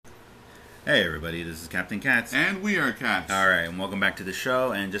Hey everybody, this is Captain Katz. And we are cats. Alright, and welcome back to the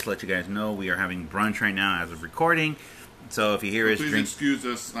show. And just to let you guys know, we are having brunch right now as of recording. So if you hear us Please drink... excuse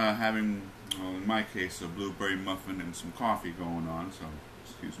us having, in my case, a blueberry muffin and some coffee going on. So,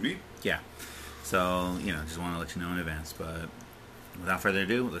 excuse me. Yeah. So, just want to let you know in advance. But without further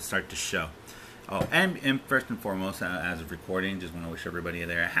ado, let's start the show. Oh, and first and foremost, as of recording, just want to wish everybody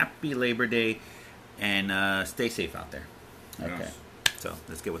there a happy Labor Day. And stay safe out there. Okay. Yes. So,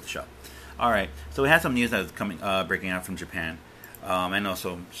 let's get with the show. All right, so we had some news that was breaking out from Japan, and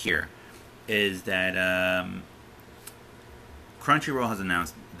also here, is that Crunchyroll has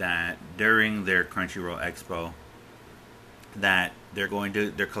announced that during their Crunchyroll Expo, that they're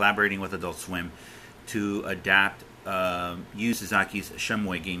collaborating with Adult Swim to adapt Yu Suzaki's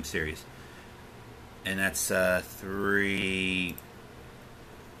Shumway game series, and that's three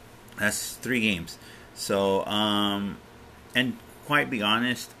games. So, and quite be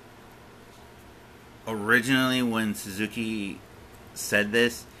honest. Originally, when Suzuki said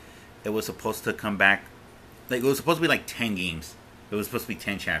this, it was supposed to come back. Like, it was supposed to be like 10 games. It was supposed to be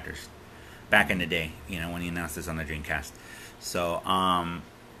 10 chapters back in the day, when he announced this on the Dreamcast. So,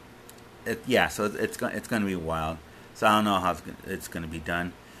 it's going to be wild. So, I don't know how it's going to be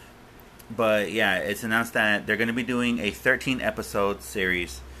done. But, yeah, it's announced that they're going to be doing a 13-episode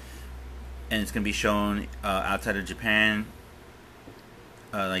series. And it's going to be shown outside of Japan.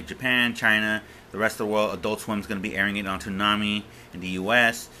 Like Japan, China, the rest of the world. Adult Swim is going to be airing it on Toonami in the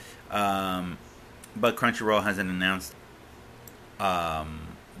U.S. But Crunchyroll hasn't announced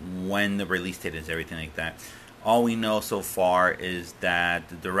when the release date is, everything like that. All we know so far is that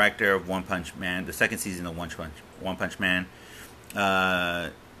the director of One Punch Man, the second season of One Punch Man,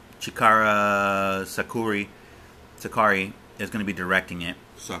 Chikara Sakari is going to be directing it.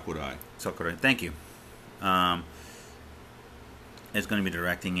 Sakurai, thank you. Is going to be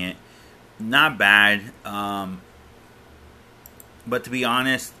directing it. Not bad. But to be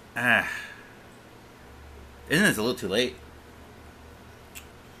honest, isn't this a little too late?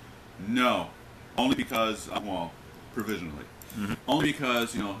 No. Only because, provisionally. Mm-hmm. Only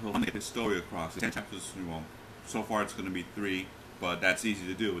because, he'll want to get his story across. 10 chapters, so far it's going to be 3, but that's easy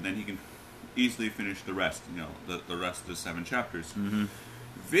to do. And then he can easily finish the rest, the rest of the 7 chapters. Mm-hmm.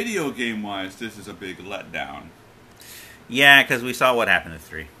 Video game-wise, this is a big letdown. Yeah, because we saw what happened to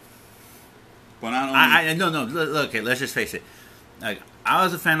 3. But not only... No. Look, okay, let's just face it. Like, I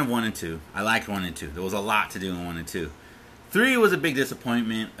was a fan of 1 and 2. I liked 1 and 2. There was a lot to do in 1 and 2. 3 was a big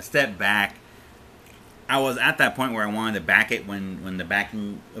disappointment. A step back. I was at that point where I wanted to back it when the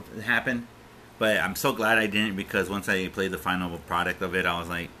backing happened. But I'm so glad I didn't, because once I played the final product of it, I was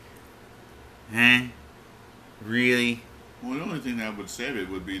like, really? Well, the only thing that would save it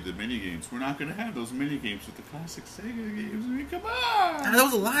would be the mini-games. We're not going to have those mini-games with the classic Sega games. I mean, come on! There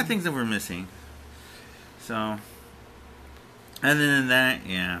was a lot of things that were missing. So, other than that,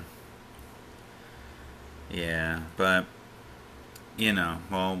 yeah. Yeah, but,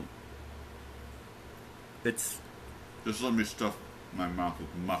 it's... Just let me stuff my mouth with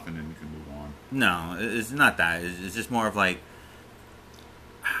muffin and we can move on. No, it's not that. It's just more of like...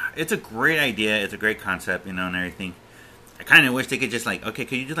 It's a great idea. It's a great concept, and everything. I kind of wish they could just okay,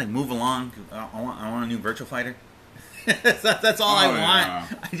 could you just move along? I want a new Virtua Fighter. That's all I want. Yeah.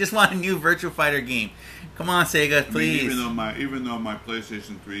 I just want a new Virtua Fighter game. Come on, Sega, please. I mean, even though my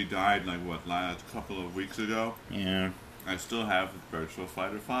PlayStation 3 died last couple of weeks ago, Yeah. I still have Virtua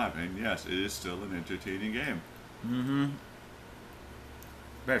Fighter 5, and yes, it is still an entertaining game. Mm-hmm.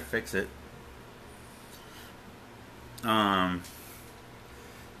 Better fix it.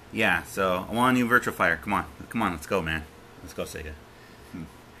 Yeah. So I want a new Virtua Fighter. Come on, let's go, man. Let's go, Sega. All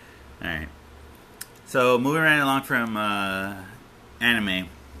right. So moving right along from anime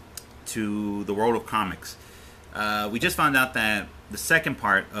to the world of comics, we just found out that the second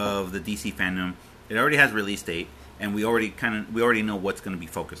part of the DC fandom, it already has a release date, and we already know what's going to be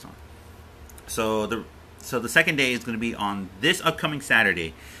focused on. So the second day is going to be on this upcoming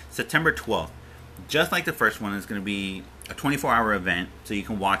Saturday, September 12th. Just like the first one, it's going to be a 24-hour event, so you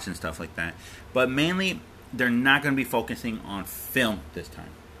can watch and stuff like that. But mainly, they're not going to be focusing on film this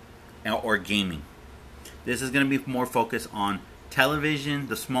time, or gaming. This is going to be more focused on television,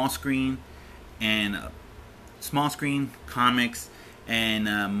 the small screen, and small screen comics,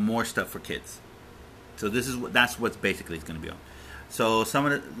 and more stuff for kids. So that's what's basically it's going to be on. So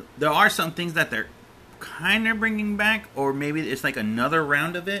there are some things that they're kind of bringing back, or maybe it's like another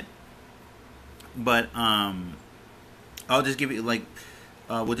round of it. But I'll just give you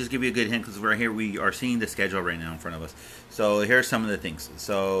we'll just give you a good hint, because right here we are seeing the schedule right now in front of us. So here's some of the things.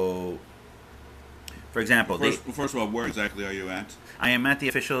 So For example, First of all, where exactly are you at? I am at the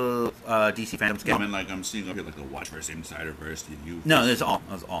official DC fandom I scale. mean, like I'm seeing up here like the Watchverse, Insiderverse, you. No, that's all.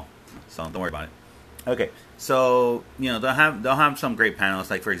 That's all. So don't worry about it. Okay, so they'll have some great panels,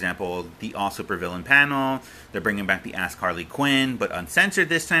 like for example the All Supervillain panel. They're bringing back the Ask Harley Quinn, but uncensored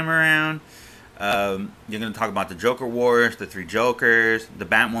this time around. You're going to talk about the Joker Wars, the Three Jokers, the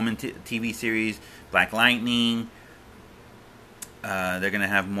Batwoman TV series, Black Lightning. They're going to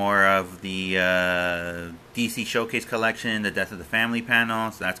have more of the DC Showcase collection, the Death of the Family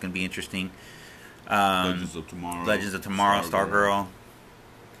panel, so that's going to be interesting. Legends of Tomorrow. Stargirl.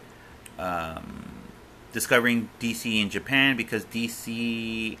 Discovering DC in Japan, because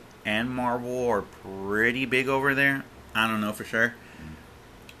DC and Marvel are pretty big over there. I don't know for sure.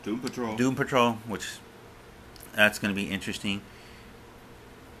 Doom Patrol, which that's going to be interesting.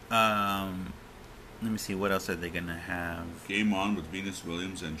 Let me see, what else are they going to have? Game On with Venus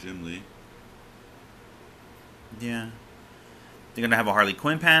Williams and Jim Lee. Yeah. They're going to have a Harley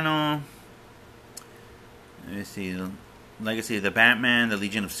Quinn panel. Let me see. Legacy of the Batman, the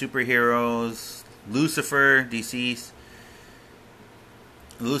Legion of Superheroes, Lucifer, DC's.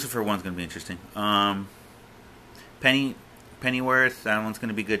 The Lucifer one's going to be interesting. Pennyworth, that one's going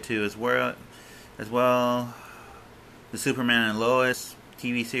to be good too as well. The Superman and Lois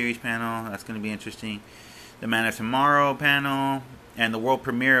TV series panel, that's going to be interesting. The Man of Tomorrow panel, and the world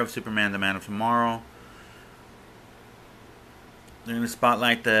premiere of Superman, the Man of Tomorrow. They're going to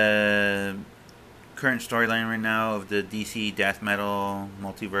spotlight the current storyline right now of the DC Death Metal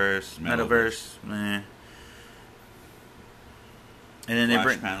multiverse, Metaverse. And then Flash they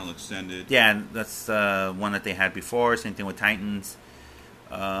bring panel extended. Yeah, that's one that they had before. Same thing with Titans.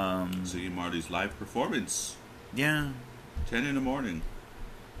 Ziggy Marley's live performance. Yeah. 10 in the morning.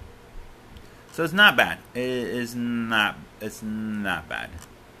 So it's not bad. It's not bad.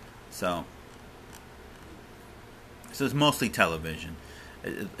 So it's mostly television.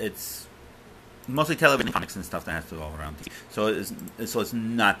 It's mostly television, comics, and stuff that has to go around. So it's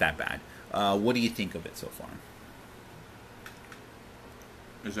not that bad. What do you think of it so far?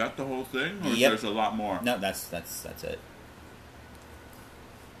 Is that the whole thing, or Yep. there's a lot more? No, that's it.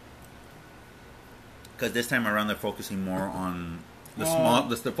 Because this time around they're focusing more on the small.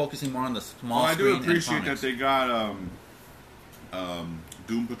 They're focusing more on the small I screen. do appreciate and that comics. they got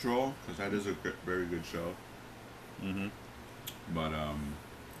Doom Patrol, because that is a very good show. Mm-hmm. But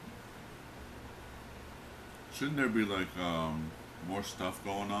shouldn't there be like more stuff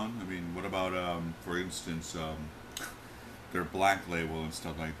going on? I mean, what about for instance their Black Label and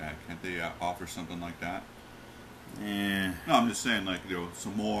stuff like that? Can't they offer something like that? Yeah. No, I'm just saying, like,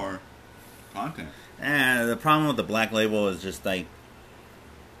 some more content. The problem with the Black Label is just like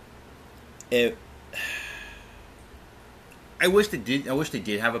it. I wish they did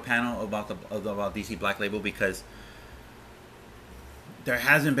have a panel about DC Black Label, because there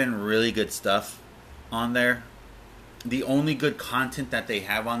hasn't been really good stuff on there. The only good content that they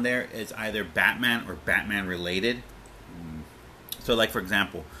have on there is either Batman or Batman related. So, like, for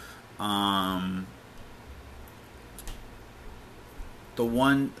example, the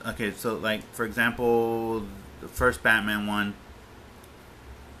one, okay, so, like, for example, the first Batman one,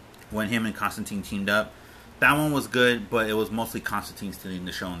 when him and Constantine teamed up, that one was good, but it was mostly Constantine stealing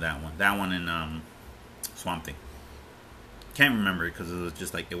the show in that one. That one and Swamp Thing. Can't remember it because it was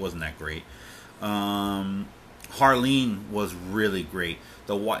just like, it wasn't that great. Harleen was really great.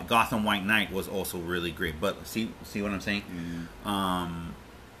 The Gotham White Knight was also really great. But see what I'm saying? Mm-hmm.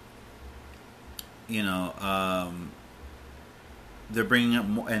 They're bringing up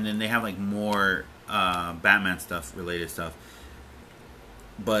more, and then they have like more Batman stuff, related stuff.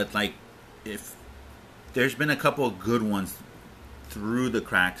 But like, if there's been a couple of good ones through the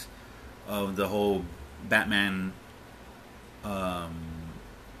cracks of the whole Batman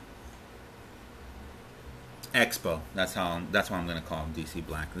Expo. That's what I'm gonna call them, DC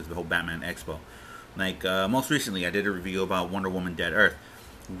Black. This is the whole Batman Expo. Like most recently, I did a review about Wonder Woman: Dead Earth.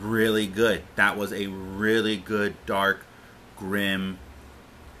 Really good. That was a really good, dark, grim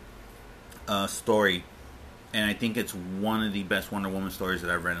story, and I think it's one of the best Wonder Woman stories that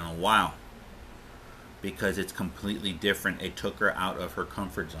I've read in a while, because it's completely different. It took her out of her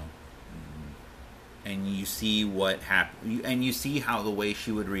comfort zone, and you see what happened, and you see how the way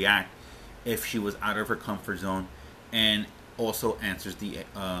she would react if she was out of her comfort zone, and also answers the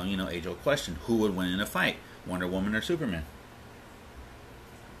age-old question: who would win in a fight, Wonder Woman or Superman?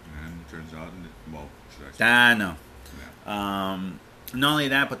 And it turns out, well, should I say? No. Yeah. Not only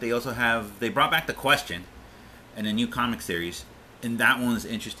that, but they brought back the question in a new comic series, and that one is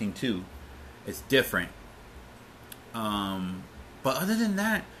interesting too. It's different. But other than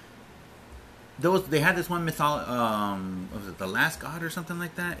that, they had this one was it The Last God or something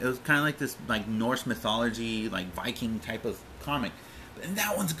like that? It was kind of like this like Norse mythology, like Viking type of comic, and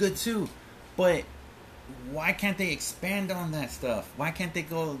that one's good too. But why can't they expand on that stuff? Why can't they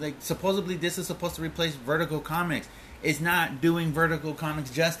go like supposedly this is supposed to replace Vertigo Comics? It's not doing Vertigo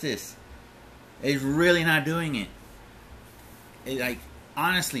Comics justice. It's really not doing it. It like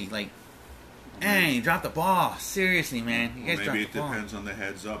honestly like. Hey, you dropped the ball. Seriously, man. You guys Maybe dropped it the ball. depends on the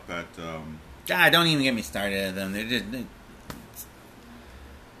heads up at. God, don't even get me started on them. They're just,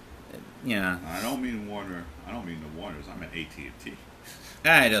 I don't mean Warner. I don't mean the Warners. I meant AT&T.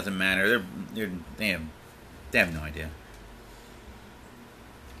 It doesn't matter. They have no idea.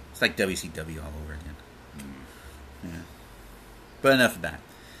 It's like WCW all over again. Yeah. But enough of that.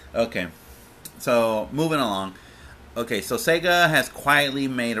 Okay. So moving along. Okay, so Sega has quietly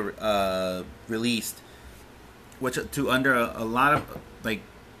made released, which to under a lot of like,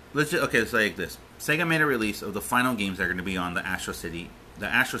 let's say like this. Sega made a release of the final games that are going to be on the Astro City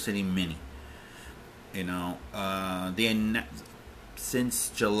Mini. You know, since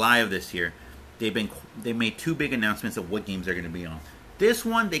July of this year, they made two big announcements of what games they're going to be on. This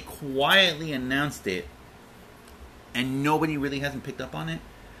one they quietly announced it, and nobody really hasn't picked up on it.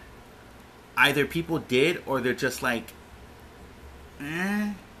 Either people did, or they're just like,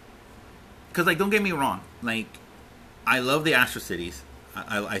 Because, like, don't get me wrong. Like, I love the Astro Cities.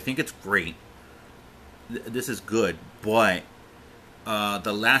 I think it's great. This is good. But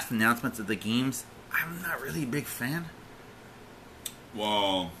the last announcements of the games, I'm not really a big fan.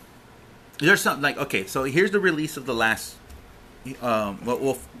 Well, there's something like, okay, so here's the release of the last. Here,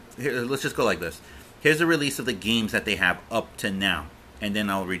 let's just go like this. Here's the release of the games that they have up to now, and then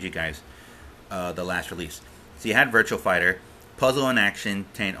I'll read you guys the last release. So you had Virtual Fighter, Puzzle and Action,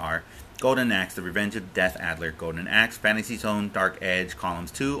 Taint R, Golden Axe, The Revenge of Death Adler, Golden Axe, Fantasy Zone, Dark Edge,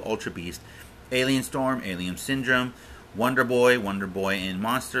 Columns 2, Ultra Beast, Alien Storm, Alien Syndrome, Wonder Boy in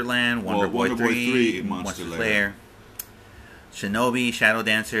Monsterland, Wonder Boy 3 in Monster Slayer, Shinobi, Shadow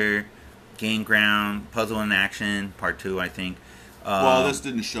Dancer, Game Ground, Puzzle and Action, Part 2, I think. Well, this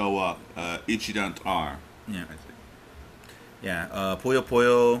didn't show up. Ichidant R. Yeah. Yeah. Puyo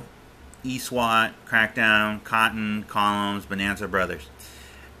Puyo, eSWAT, Crackdown, Cotton, Columns, Bonanza Brothers.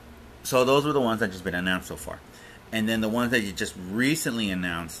 So those were the ones that just been announced so far. And then the ones that you just recently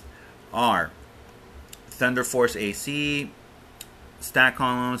announced are Thunder Force AC, Stack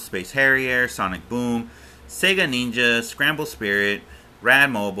Columns, Space Harrier, Sonic Boom, Sega Ninja, Scramble Spirit, Rad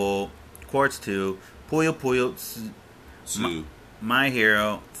Mobile, Quartz 2, Puyo Puyo, My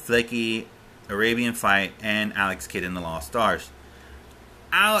Hero, Flicky, Arabian Fight, and Alex Kidd and the Lost Stars.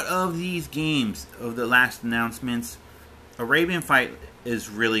 Out of these games, of the last announcements, Arabian Fight is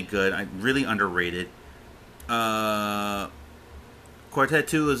really good. Really underrated. Quartet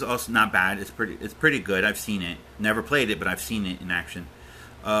 2 is also not bad. It's pretty good. I've seen it. Never played it, but I've seen it in action.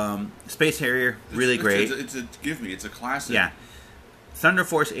 Space Harrier, really great. It's a classic. Yeah. Thunder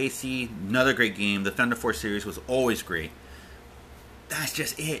Force AC, another great game. The Thunder Force series was always great. That's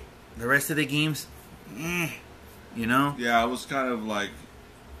just it. The rest of the games, you know? Yeah, I was kind of like,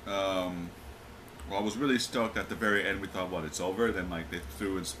 I was really stoked at the very end. We thought, what, it's over? Then, like, they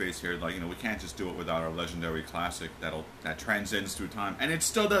threw in Space here, like, we can't just do it without our legendary classic that transcends through time. And it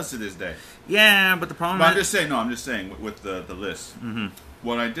still does to this day. Yeah, but the problem but I'm just saying, with the list. Mm-hmm.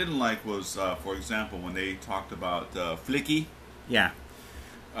 What I didn't like was, for example, when they talked about Flicky. Yeah.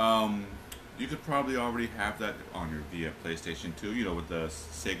 You could probably already have that on your via PlayStation 2, with the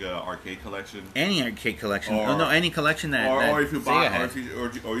Sega Arcade Collection. Any arcade collection. Any collection that or if you buy, has.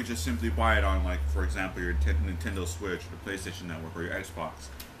 or you just simply buy it on, like, for example, your Nintendo Switch, or the PlayStation Network, or your Xbox.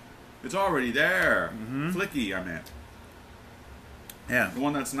 It's already there. Mm-hmm. Flicky, I meant. Yeah. The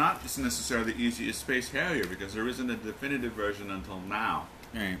one that's not necessarily easy is Space Harrier, because there isn't a definitive version until now.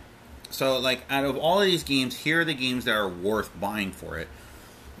 Right. So, like, out of all of these games, here are the games that are worth buying for it.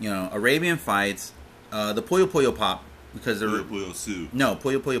 Arabian Fights, the Puyo Puyo Pop, because they're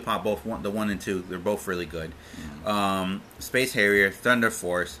Puyo Puyo Pop, both the 1 and 2, they're both really good. Mm-hmm. Space Harrier, Thunder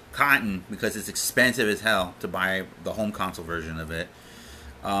Force, Cotton, because it's expensive as hell to buy the home console version of it.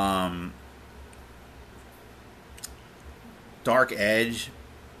 Dark Edge,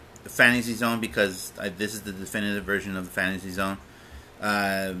 Fantasy Zone, because this is the definitive version of the Fantasy Zone.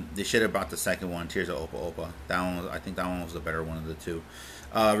 They should have brought the second one, Tears of Opa Opa. I think that one was the better one of the two.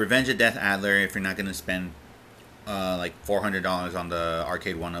 Revenge of Death Adler, if you're not going to spend like $400 on the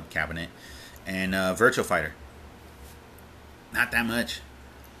arcade 1-up cabinet. And Virtual Fighter. Not that much.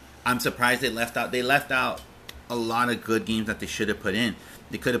 I'm surprised they left out a lot of good games that they should have put in.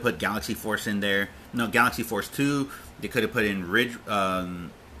 They could have put Galaxy Force in there. No, Galaxy Force 2. They could have put in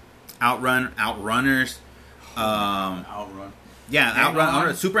Outrunners. Outrun. Yeah, Hang On.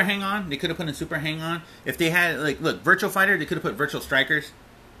 Outrun, Super Hang On. They could have put in Super Hang On. If they had look, Virtual Fighter, they could have put Virtual Strikers.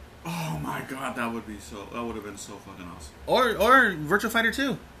 Oh my god, that would have been so fucking awesome. Or Virtual Fighter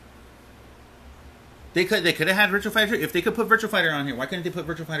 2. They could have had Virtual Fighter 2. If they could put Virtual Fighter on here, why couldn't they put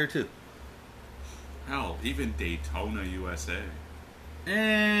Virtual Fighter 2? Hell, even Daytona USA.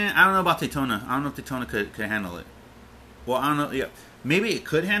 I don't know about Daytona. I don't know if Daytona could handle it. Well, I don't know. Yeah, maybe it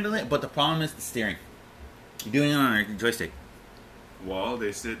could handle it, but the problem is the steering. You're doing it on a joystick. Well,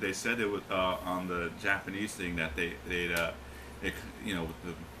 they said it was on the Japanese thing that they'd with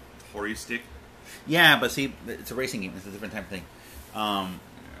the Hori stick. Yeah, but see, it's a racing game. It's a different type of thing.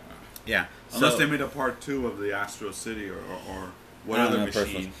 Yeah. Unless So- they made a part 2 of the Astro City or what I don't other know, machine.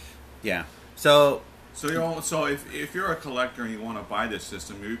 personally. Yeah. So So if you're a collector and you want to buy this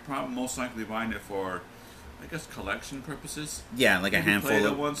system, you're probably most likely buying it for, I guess, collection purposes. yeah, like a Maybe handful play it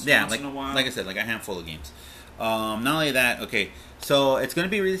of once like in a while. like I said, like a handful of games. Not only that, okay, so it's going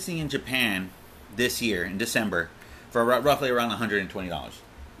to be releasing in Japan this year in December for roughly around $120.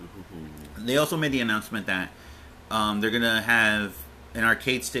 They also made the announcement that they're going to have an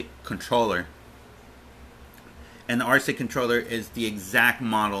arcade stick controller, and the arcade stick controller is the exact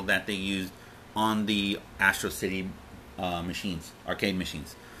model that they used on the Astro City machines, arcade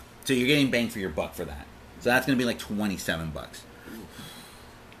machines. So you're getting bang for your buck for that. So that's going to be like $27.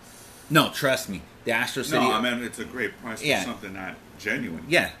 No, trust me, the Astro City. No, I mean it's a great price for Yeah. something that genuine.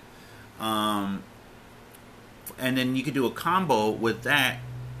 Yeah. And then you could do a combo with that.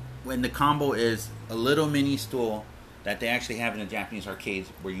 When the combo is a little mini stool that they actually have in the Japanese arcades,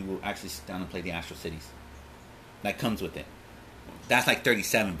 where you will actually sit down and play the Astro Cities. That comes with it. That's like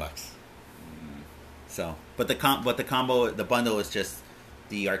 $37. So, but the combo, the bundle is just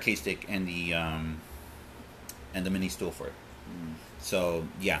the arcade stick and the mini stool for it. So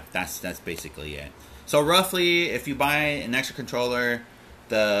yeah, that's basically it. So roughly, if you buy an extra controller,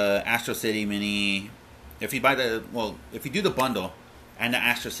 the Astro City Mini, if you do the bundle and the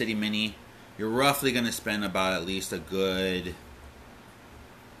Astro City Mini, you're roughly going to spend about at least a good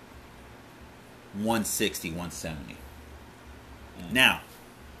 $160, $170. Now,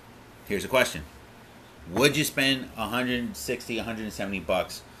 here's a question: would you spend $160,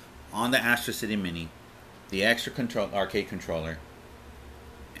 $170 on the Astro City Mini, the extra arcade controller,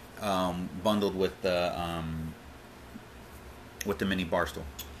 bundled with the mini bar stool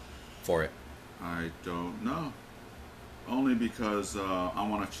for it? I don't know. Only because I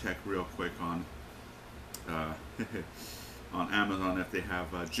want to check real quick on on Amazon if they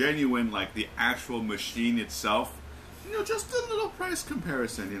have genuine, like the actual machine itself. Just a little price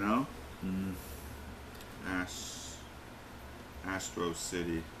comparison. Astro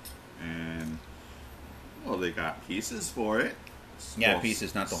City, and well, they got pieces for it. Yeah, Well,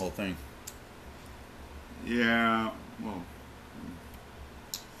 pieces, not the whole thing. Yeah, well,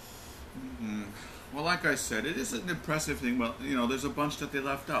 well, like I said, it is an impressive thing. But there's a bunch that they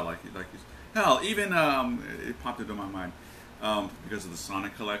left out. Hell, even it popped into my mind because of the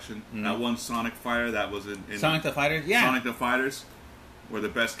Sonic collection. That one Sonic Fire that was in Sonic the Fighters, yeah. Sonic the Fighters, where the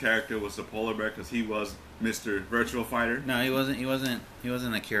best character was the polar bear because he was Mr. Virtual Fighter. No, he wasn't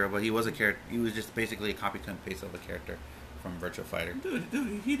Akira, but he was a character. He was just basically a copy and paste of a character from Virtual Fighter. Dude,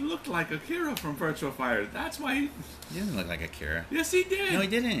 he looked like Akira from Virtual Fighter. That's why He doesn't look like Akira. Yes, he did. No, he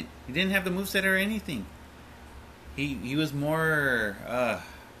didn't. He didn't have the moveset or anything. He was more.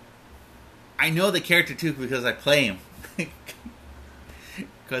 I know the character too because I play him.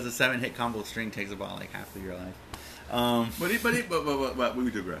 Because the 7-hit combo string takes about like half of your life. But we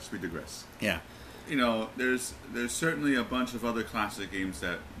digress. Yeah. There's certainly a bunch of other classic games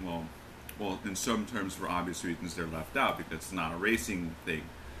that, well, in some terms, for obvious reasons, they're left out because it's not a racing thing.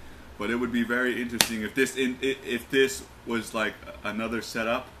 But it would be very interesting if this was like another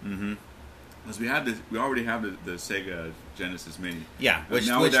setup. Mm-hmm. Because we already have the Sega Genesis Mini. Yeah.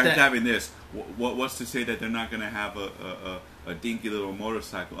 Now they're having this. What's to say that they're not going to have a dinky little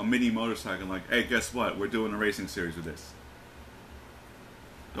motorcycle, a mini motorcycle? Like, hey, guess what? We're doing a racing series with this.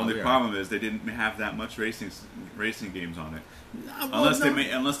 The only problem is they didn't have that much racing games on it. Unless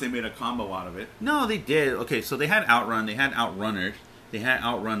they made a combo out of it. No, they did. Okay, so they had Outrun, they had Outrunners, they had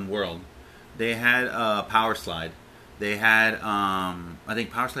Outrun World, they had Power Slide, they had I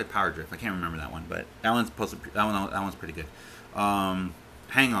think Power Slide, Power Drift. I can't remember that one, but that one's pretty good.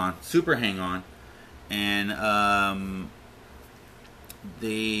 Hang On, Super Hang On, and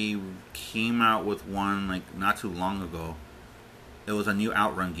they came out with one like not too long ago. It was a new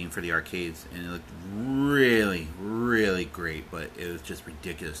Outrun game for the arcades, and it looked really, really great, but it was just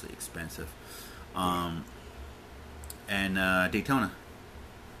ridiculously expensive. And Daytona.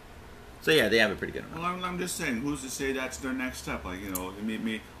 So yeah, they have a pretty good Well, amount. I'm just saying, who's to say that's their next step? Like,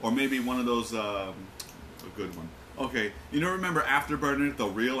 or maybe one of those, a good one. Okay, remember Afterburner, the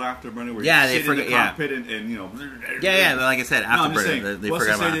real Afterburner, where Yeah, you they sit forget. in the cockpit and Yeah. Like I said, No, I'm just Afterburner. saying. They What's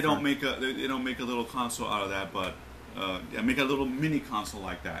to forgot say about they don't make a little console out of that, but make a little mini console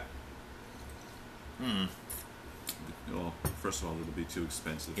like that. Well, first of all, it'll be too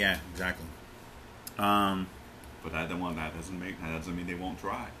expensive. Yeah, exactly. But that doesn't mean they won't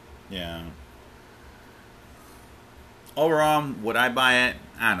try. Yeah. Overall, would I buy it?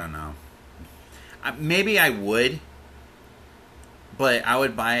 I don't know. Maybe I would, but I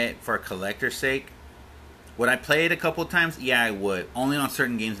would buy it for a collector's sake. Would I play it a couple of times? Yeah, I would. Only on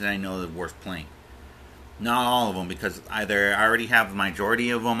certain games that I know are worth playing. Not all of them, because either I already have the majority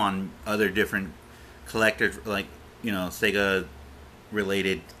of them on other different collectors, like, Sega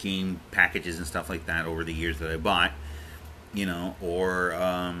related game packages and stuff like that over the years that I bought,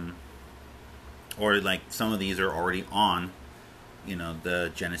 or like some of these are already on,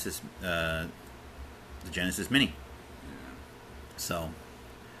 the Genesis Mini. Yeah. So,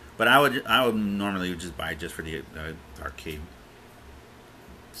 but I would normally just buy it just for the arcade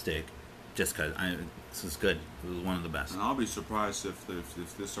stick, just because this is good. It was one of the best. And I'll be surprised if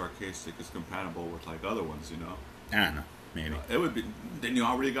this arcade stick is compatible with like other ones. I don't know. Maybe. It would be. Then you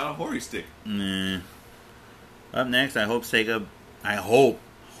already got a Hori stick. Nah. Up next, I hope Sega.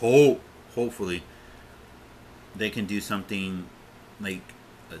 Hopefully, they can do something like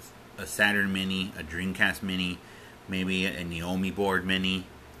a Saturn Mini, a Dreamcast Mini, maybe a Naomi board Mini.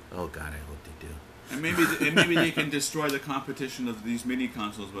 Oh God, I hope they do. And maybe they can destroy the competition of these mini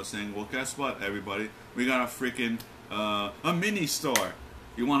consoles by saying, "Well, guess what, everybody? We got a freaking a mini store.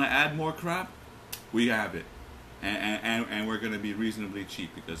 You want to add more crap? We have it." And we're going to be reasonably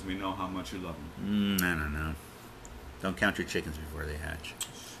cheap because we know how much you love them. I don't know. Don't count your chickens before they hatch.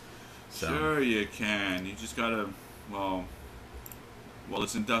 So. Sure you can. You just got to, well,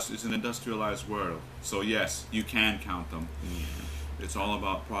 it's an industrialized world. So yes, you can count them. Yeah. It's all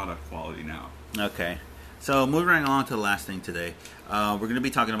about product quality now. Okay. So moving right along to the last thing today, we're going to be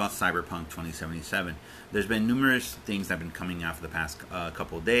talking about Cyberpunk 2077. There's been numerous things that have been coming out for the past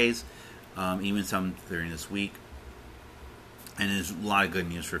couple of days, even some during this week. And there's a lot of good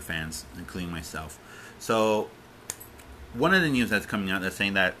news for fans, including myself. So, one of the news that's coming out that's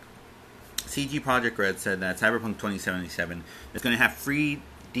saying that CG Projekt Red said that Cyberpunk 2077 is going to have free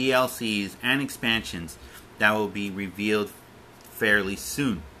DLCs and expansions that will be revealed fairly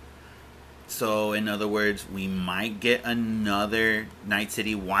soon. So, in other words, we might get another Night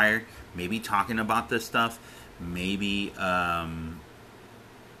City Wire, maybe talking about this stuff. Maybe,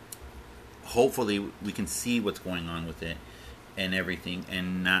 hopefully, we can see what's going on with it and everything,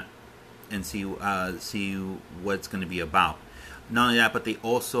 and see what's going to be about. Not only that, but they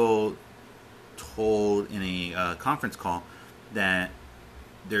also told in a conference call that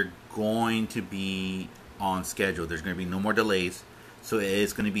they're going to be on schedule. There's going to be no more delays, so it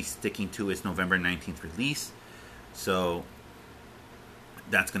is going to be sticking to its November 19th release. So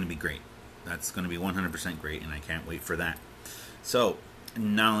that's going to be great. That's going to be 100% great, and I can't wait for that. So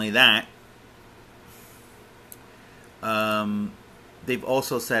not only that, they've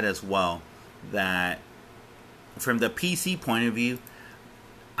also said as well that from the PC point of view,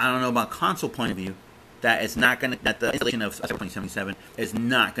 I don't know about console point of view, that it's not going to, that the installation of Cyberpunk 2077 is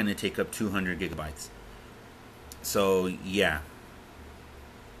not going to take up 200 gigabytes. So yeah.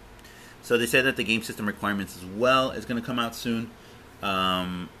 So they said that the game system requirements as well is going to come out soon.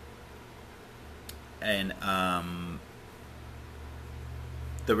 The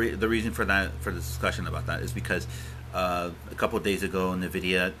reason for that, for the discussion about that, is because a couple of days ago,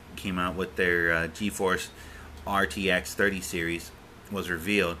 NVIDIA came out with their GeForce RTX 30 series was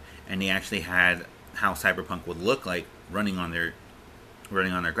revealed, and they actually had how Cyberpunk would look like running on their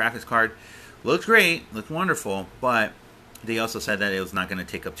graphics card. Looks great, looks wonderful, but they also said that it was not going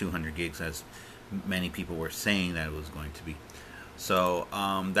to take up 200 gigs as many people were saying that it was going to be. So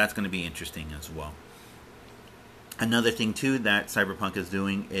that's going to be interesting as well. Another thing too that Cyberpunk is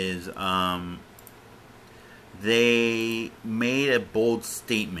doing is they made a bold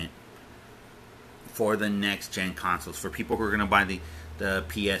statement for the next gen consoles, for people who are going to buy the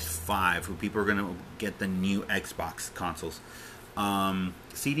PS5, for people who are going to get the new Xbox consoles.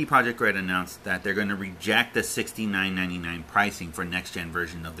 CD Projekt Red announced that they're going to reject the $69.99 pricing for next gen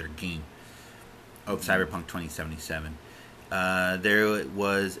version of their game of Cyberpunk 2077. There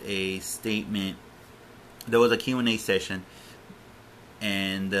was a statement. There was a Q&A session,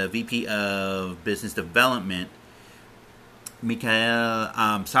 and the VP of Business Development, Mikhail,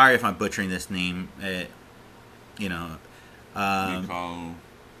 I'm sorry if I'm butchering this name, Mikhail,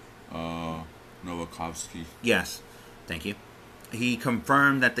 Novakovsky. Yes, thank you. He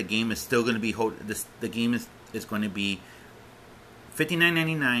confirmed that the game is still going to be the game is going to be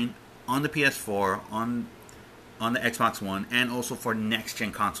 $59.99 on the PS4, on the Xbox One, and also for next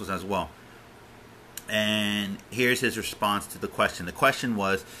gen consoles as well. And here's his response to the question. The question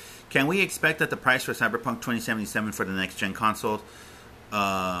was, can we expect that the price for Cyberpunk 2077 for the next gen consoles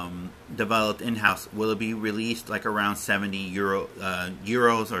developed in-house, will it be released like around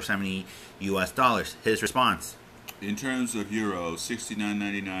euros or 70 US dollars? His response: in terms of euros,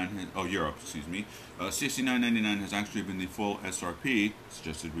 $69.99 has actually been the full SRP,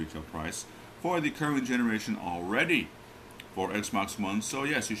 suggested retail price, for the current generation already for Xbox One. So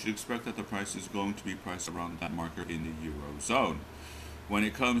yes, you should expect that the price is going to be priced around that marker in the Eurozone. When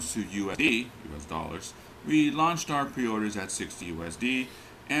it comes to USD, US dollars, we launched our pre-orders at 60 USD,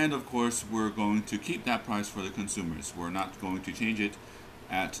 and of course we're going to keep that price for the consumers. We're not going to change it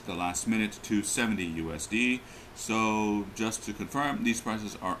at the last minute to 70 USD. So just to confirm, these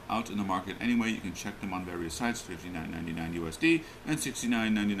prices are out in the market anyway. You can check them on various sites. $59.99 USD and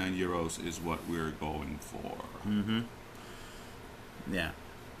 €69.99 euros is what we're going for. Mm-hmm. Yeah.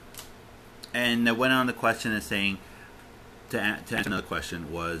 And I went on the question as saying, to answer another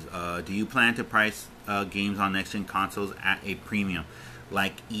question was, do you plan to price games on next-gen consoles at a premium,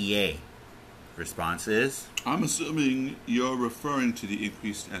 like EA? Response is, I'm assuming you're referring to the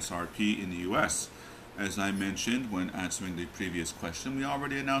increased SRP in the US. As I mentioned when answering the previous question, we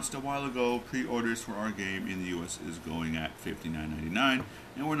already announced a while ago pre-orders for our game in the US is going at $59.99,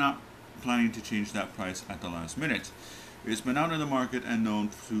 and we're not planning to change that price at the last minute. It's been out in the market and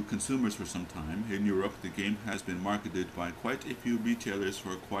known to consumers for some time. In Europe, the game has been marketed by quite a few retailers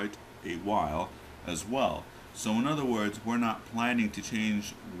for quite a while as well. So in other words, we're not planning to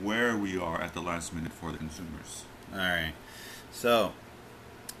change where we are at the last minute for the consumers. Alright, so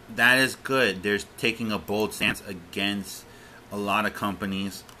that is good. They're taking a bold stance against a lot of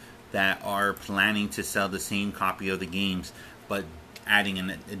companies that are planning to sell the same copy of the games, but adding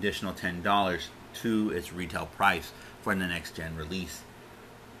an additional $10 to its retail price for the next gen release.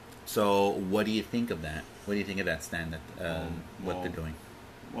 So what do you think of that? What do you think of that stand that what they're doing?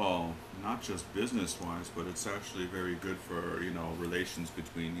 Well, not just business-wise, but it's actually very good for, relations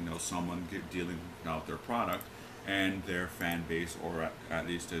between, someone dealing out their product and their fan base, or at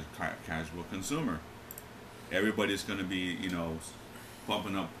least a casual consumer. Everybody's going to be,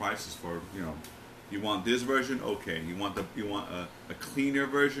 bumping up prices for, you want this version? Okay. You want a cleaner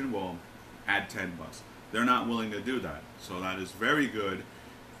version? Well, add $10. They're not willing to do that. So that is very good,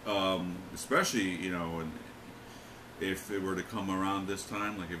 especially, if it were to come around this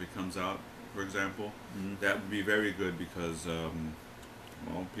time, like if it comes out, for example, that would be very good because,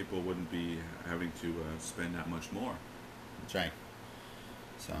 people wouldn't be having to spend that much more. That's right.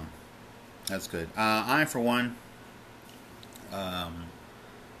 So, that's good. I, for one,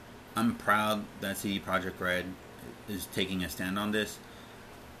 I'm proud that CD Projekt Red is taking a stand on this.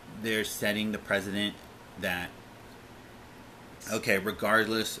 They're setting the precedent that, okay,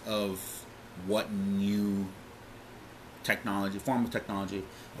 regardless of what new form of technology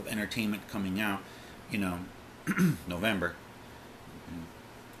of entertainment coming out, November,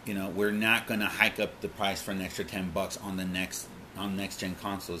 we're not going to hike up the price for an extra $10 on next gen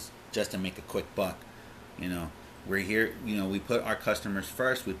consoles just to make a quick buck. We're here, we put our customers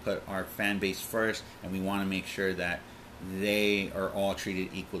first, we put our fan base first, and we want to make sure that they are all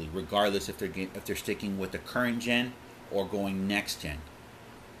treated equally, regardless if they're sticking with the current gen or going next gen.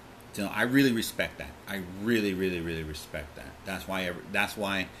 So I really respect that. I really, really, really respect that. That's why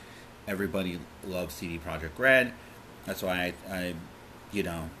everybody loves CD Projekt Red. That's why I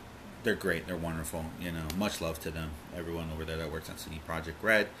they're great. They're wonderful. Much love to them. Everyone over there that works on CD Projekt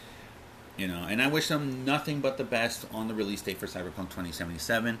Red. And I wish them nothing but the best on the release date for Cyberpunk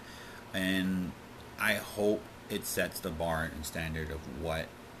 2077. And I hope it sets the bar and standard of what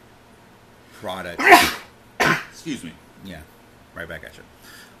product. Excuse me. Yeah, right back at you.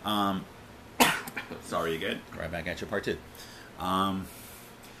 Sorry again. Right back at you, part 2. I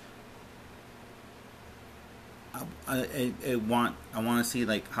want to see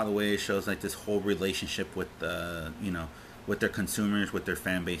like how the way it shows like this whole relationship with the with their consumers, with their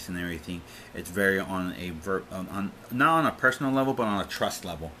fan base and everything. It's very on not on a personal level, but on a trust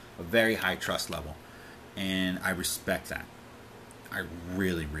level, a very high trust level, and I respect that. I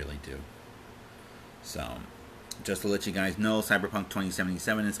really, really do. So, just to let you guys know, Cyberpunk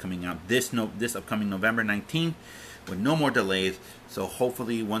 2077 is coming out this upcoming November 19th with no more delays. So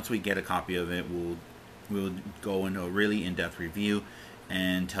hopefully, once we get a copy of it, we'll go into a really in-depth review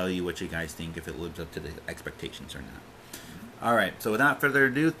and tell you what you guys think, if it lives up to the expectations or not. All right. So without further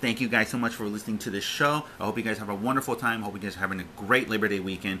ado, thank you guys so much for listening to this show. I hope you guys have a wonderful time. I hope you guys are having a great Labor Day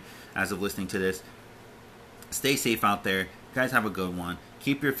weekend as of listening to this. Stay safe out there. You guys have a good one.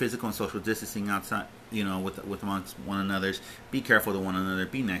 Keep your physical and social distancing outside, with amongst one another. Be careful to one another.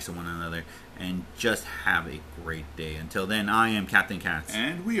 Be nice to one another. And just have a great day. Until then, I am Captain Katz.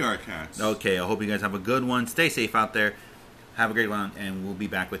 And we are Cats. Okay, I hope you guys have a good one. Stay safe out there. Have a great one. And we'll be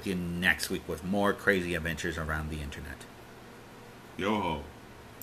back with you next week with more crazy adventures around the internet. Yo ho.